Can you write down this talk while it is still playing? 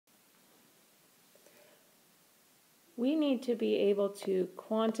we need to be able to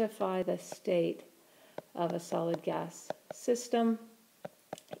quantify the state of a solid gas system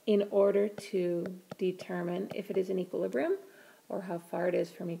in order to determine if it is in equilibrium or how far it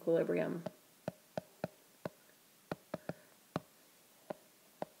is from equilibrium.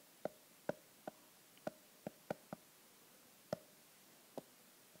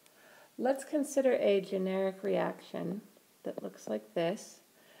 Let's consider a generic reaction that looks like this,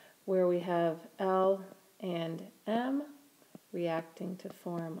 where we have L and M reacting to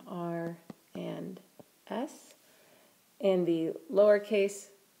form R and S, and the lowercase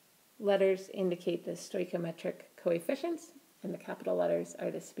letters indicate the stoichiometric coefficients, and the capital letters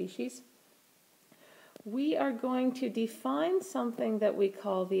are the species. We are going to define something that we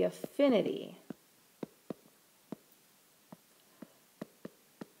call the affinity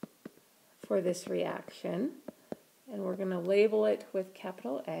for this reaction, and we're going to label it with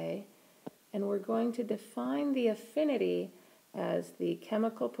capital A, and we're going to define the affinity as the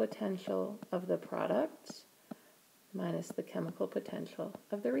chemical potential of the products minus the chemical potential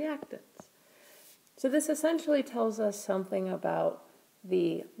of the reactants. So this essentially tells us something about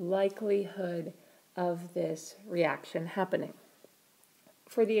the likelihood of this reaction happening.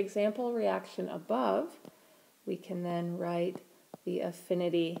 For the example reaction above, we can then write the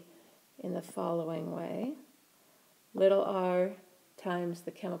affinity in the following way. Little r times the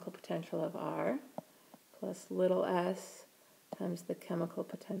chemical potential of R plus little s times the chemical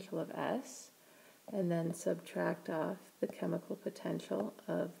potential of S, and then subtract off the chemical potential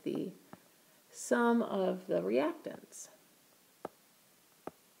of the sum of the reactants.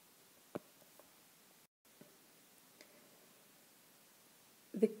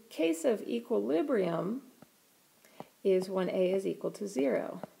 The case of equilibrium is when A is equal to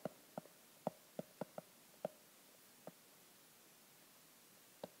 0.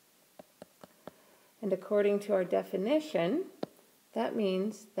 And according to our definition, that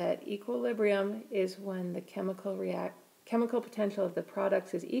means that equilibrium is when the chemical potential of the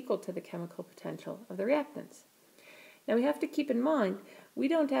products is equal to the chemical potential of the reactants. Now we have to keep in mind, we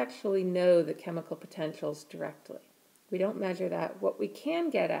don't actually know the chemical potentials directly. We don't measure that. What we can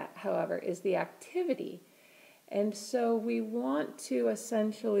get at, however, is the activity. And so we want to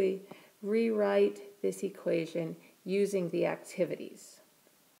essentially rewrite this equation using the activities.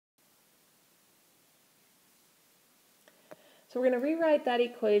 So we're going to rewrite that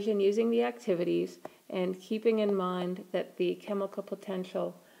equation using the activities and keeping in mind that the chemical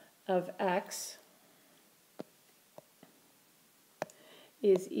potential of X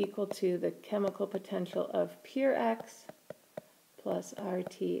is equal to the chemical potential of pure X plus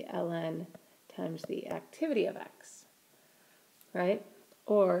RT ln times the activity of X, right?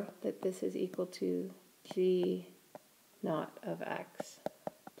 Or that this is equal to G naught of X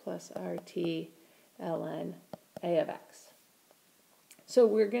plus RT ln A of X. So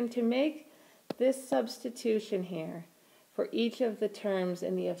we're going to make this substitution here for each of the terms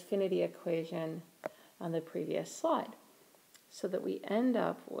in the affinity equation on the previous slide, so that we end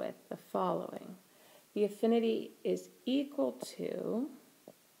up with the following. The affinity is equal to,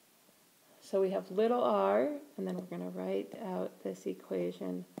 so we have little r, and then we're going to write out this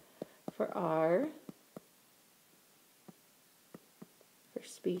equation for R, for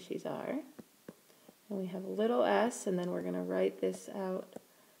species R. And we have little s, and then we're going to write this out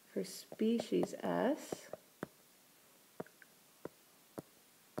for species S.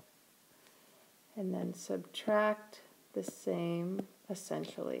 And then subtract the same,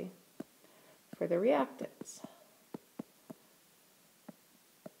 essentially, for the reactants.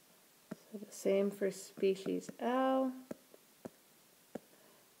 So the same for species L,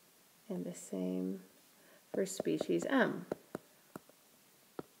 and the same for species M.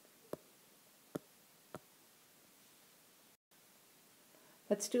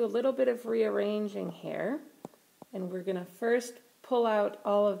 Let's do a little bit of rearranging here, and we're going to first pull out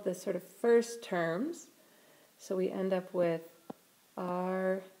all of the sort of first terms. So we end up with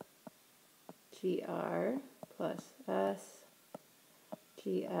R GR plus S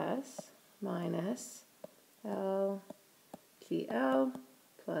GS minus L GL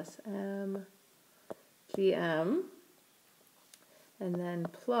plus M GM, and then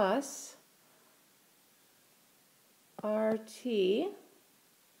plus RT,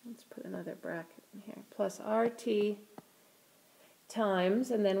 let's put another bracket in here, plus RT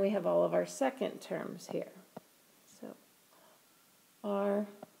times, and then we have all of our second terms here. So R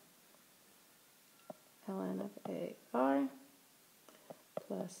ln of AR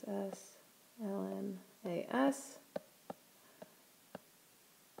plus S ln AS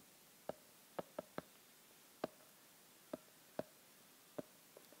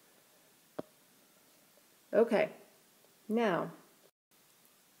okay, Now,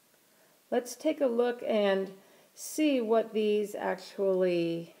 let's take a look and see what these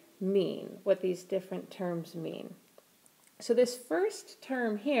actually mean, what these different terms mean. So this first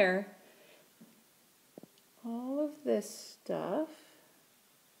term here, all of this stuff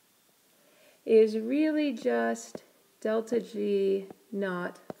is really just delta G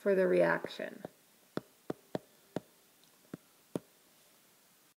naught for the reaction.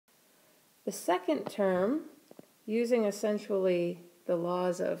 The second term, using essentially the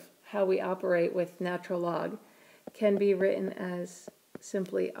laws of how we operate with natural log, can be written as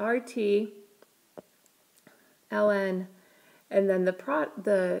simply RT ln, and then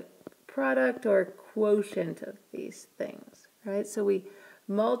the product or quotient of these things, right? So we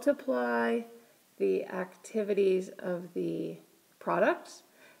multiply the activities of the products,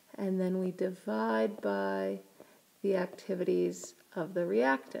 and then we divide by the activities of the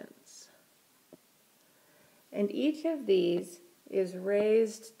reactants. And each of these is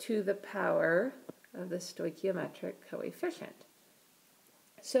raised to the power of the stoichiometric coefficient.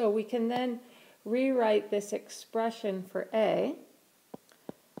 So we can then rewrite this expression for A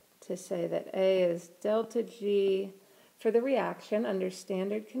to say that A is delta G for the reaction under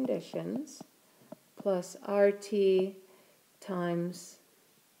standard conditions plus RT times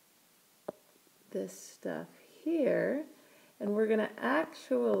this stuff here, and we're going to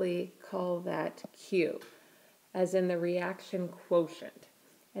actually call that Q, as in the reaction quotient.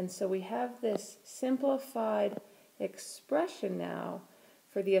 And so we have this simplified expression now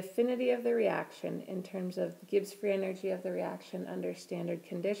for the affinity of the reaction in terms of Gibbs free energy of the reaction under standard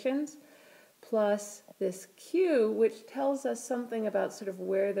conditions, plus this Q, which tells us something about sort of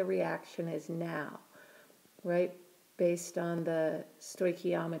where the reaction is now, right, based on the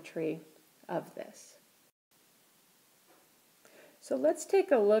stoichiometry of this. So let's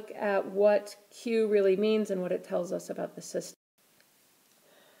take a look at what Q really means and what it tells us about the system.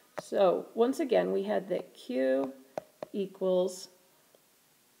 So once again, we had that Q equals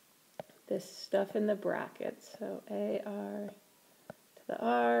this stuff in the brackets. So AR to the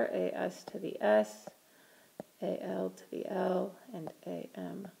R, AS to the S, AL to the L, and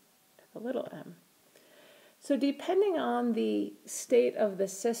AM to the little m. So depending on the state of the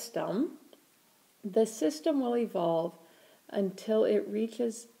system will evolve until it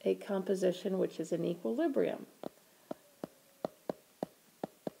reaches a composition which is in equilibrium.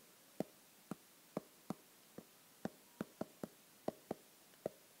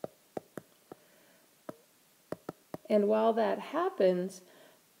 And while that happens,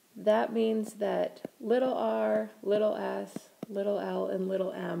 that means that little r, little s, little l, and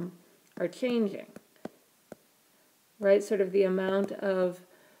little m are changing, right? Sort of the amount of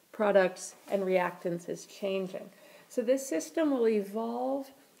products and reactants is changing. So this system will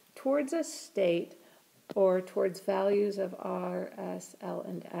evolve towards a state or towards values of R, S, L,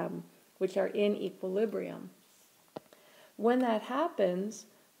 and M, which are in equilibrium. When that happens,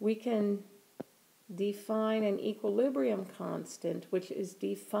 we can define an equilibrium constant, which is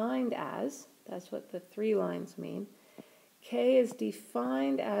defined as, that's what the 3 lines mean, K is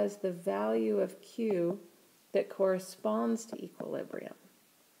defined as the value of Q that corresponds to equilibrium.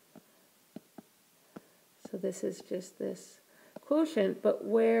 So this is just this quotient, but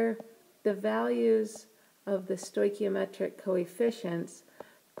where the values of the stoichiometric coefficients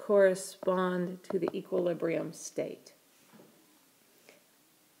correspond to the equilibrium state.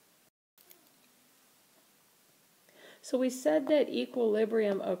 So we said that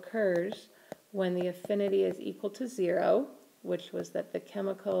equilibrium occurs when the affinity is equal to 0, which was that the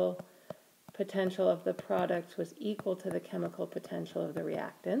chemical potential of the products was equal to the chemical potential of the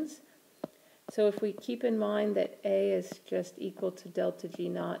reactants. So if we keep in mind that A is just equal to delta G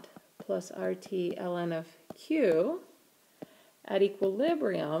naught plus RT ln of Q, at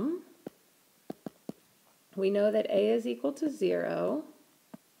equilibrium, we know that A is equal to 0,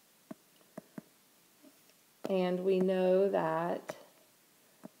 and we know that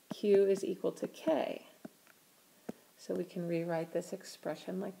Q is equal to K. So we can rewrite this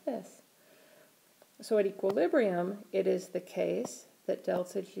expression like this. So at equilibrium, it is the case that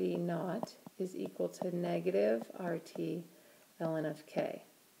delta G naught is equal to negative RT ln of K.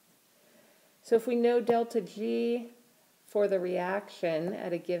 So if we know delta G for the reaction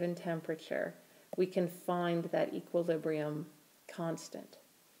at a given temperature, we can find that equilibrium constant.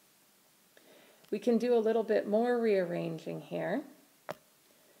 We can do a little bit more rearranging here.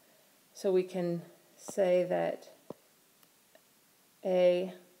 So we can say that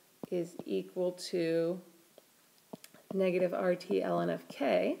A is equal to negative RT ln of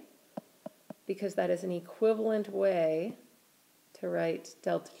K, because that is an equivalent way to write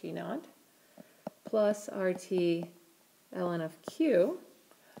delta G naught, plus RT ln of Q,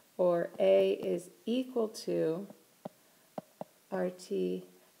 or A is equal to RT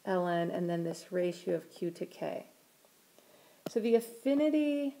ln, and then this ratio of Q to K. So the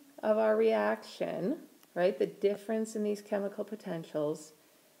affinity of our reaction, right, the difference in these chemical potentials,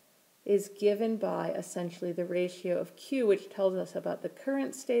 is given by essentially the ratio of Q, which tells us about the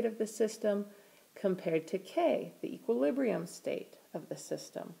current state of the system, compared to K, the equilibrium state of the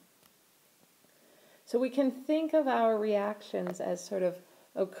system. So we can think of our reactions as sort of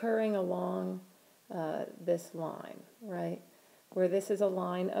occurring along this line, right, where this is a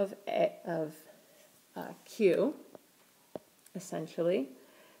line of Q, essentially.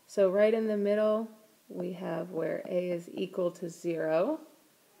 So right in the middle, we have where A is equal to 0,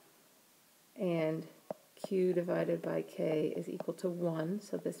 and Q divided by K is equal to 1,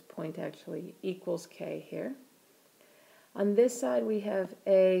 so this point actually equals K here. On this side, we have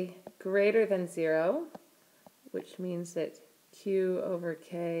A greater than 0, which means that Q over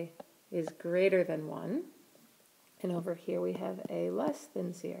K is greater than 1. And over here we have A less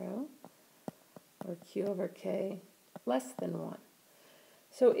than 0, or Q over K less than 1.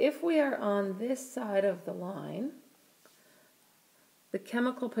 So if we are on this side of the line, the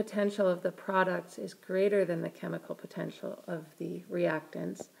chemical potential of the products is greater than the chemical potential of the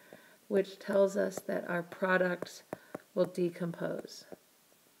reactants, which tells us that our products will decompose.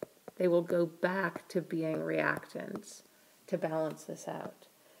 They will go back to being reactants to balance this out.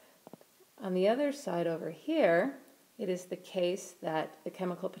 On the other side over here, it is the case that the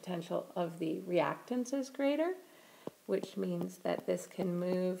chemical potential of the reactants is greater, which means that this can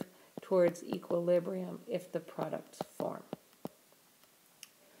move towards equilibrium if the products form.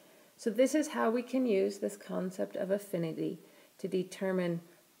 So this is how we can use this concept of affinity to determine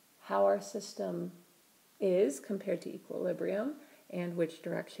how our system is compared to equilibrium and which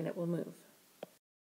direction it will move.